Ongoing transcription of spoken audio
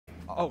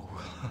Oh.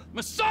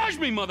 Massage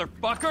me,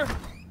 motherfucker!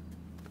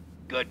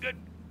 Good, good.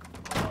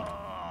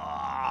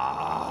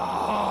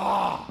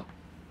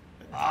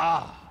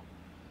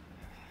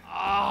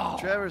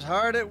 Trevor's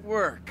hard at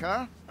work,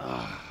 huh?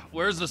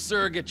 Where's the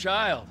surrogate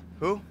child?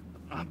 Who?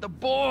 The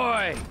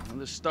boy!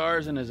 The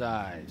stars in his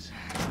eyes.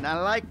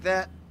 Not like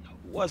that.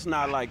 What's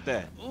not like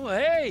that? Oh,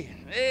 hey!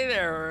 Hey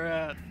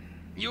there,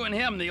 you and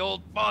him, the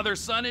old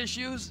father-son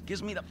issues?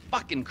 Gives me the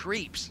fucking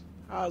creeps.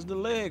 How's the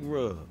leg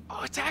rub?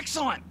 Oh, it's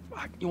excellent!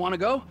 You wanna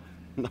go?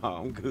 No,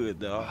 I'm good,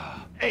 dog.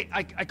 Hey,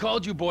 I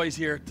called you boys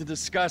here to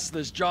discuss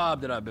this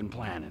job that I've been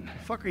planning.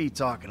 The fuck are you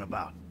talking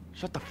about?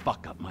 Shut the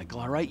fuck up, Michael,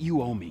 all right?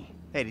 You owe me.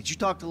 Hey, did you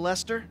talk to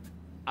Lester?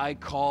 I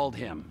called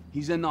him.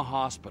 He's in the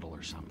hospital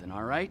or something,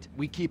 all right?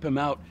 We keep him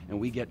out and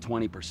we get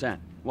 20%.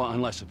 Well,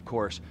 unless, of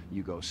course,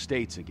 you go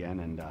states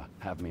again and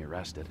have me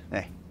arrested.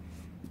 Hey,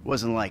 it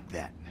wasn't like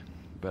that.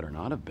 Better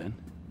not have been.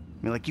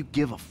 I mean, like you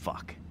give a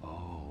fuck.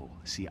 Oh,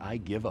 see, I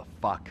give a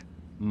fuck,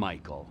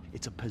 Michael.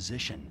 It's a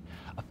position,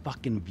 a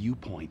fucking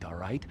viewpoint, all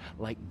right?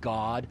 Like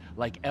God,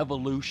 like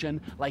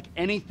evolution, like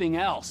anything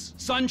else.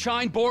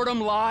 Sunshine,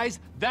 boredom, lies,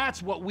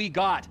 that's what we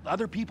got.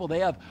 Other people, they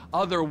have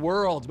other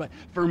worlds, but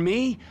for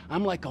me,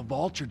 I'm like a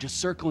vulture just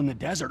circling the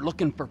desert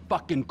looking for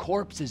fucking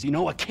corpses, you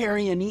know, a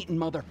carrion-eating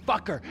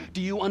motherfucker.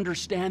 Do you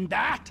understand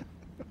that?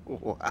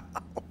 Wow.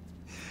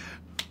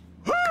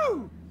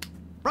 Woo!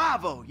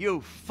 Bravo,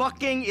 you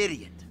fucking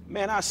idiot.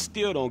 Man, I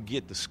still don't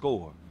get the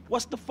score.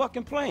 What's the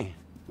fucking plan?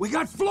 We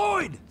got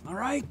Floyd, all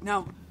right?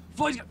 Now,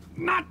 Floyd's got...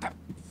 Not the...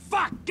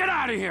 Fuck! Get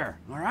out of here,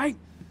 all right?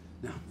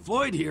 Now,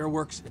 Floyd here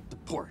works at the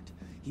port.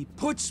 He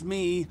puts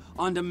me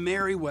onto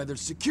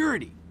Merryweather's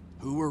security,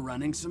 who were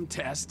running some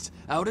tests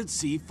out at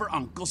sea for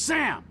Uncle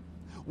Sam.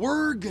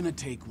 We're gonna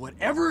take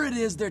whatever it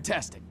is they're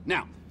testing.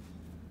 Now,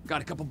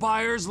 got a couple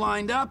buyers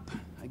lined up.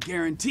 I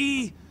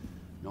guarantee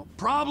no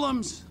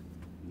problems,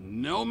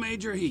 no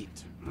major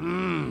heat.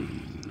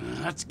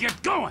 Let's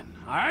get going,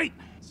 all right?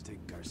 Let's take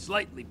our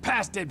slightly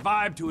past dead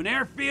vibe to an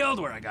airfield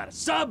where I got a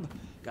sub,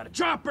 got a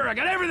chopper, I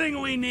got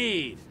everything we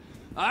need.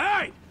 All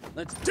right,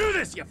 let's do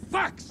this, you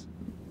fucks!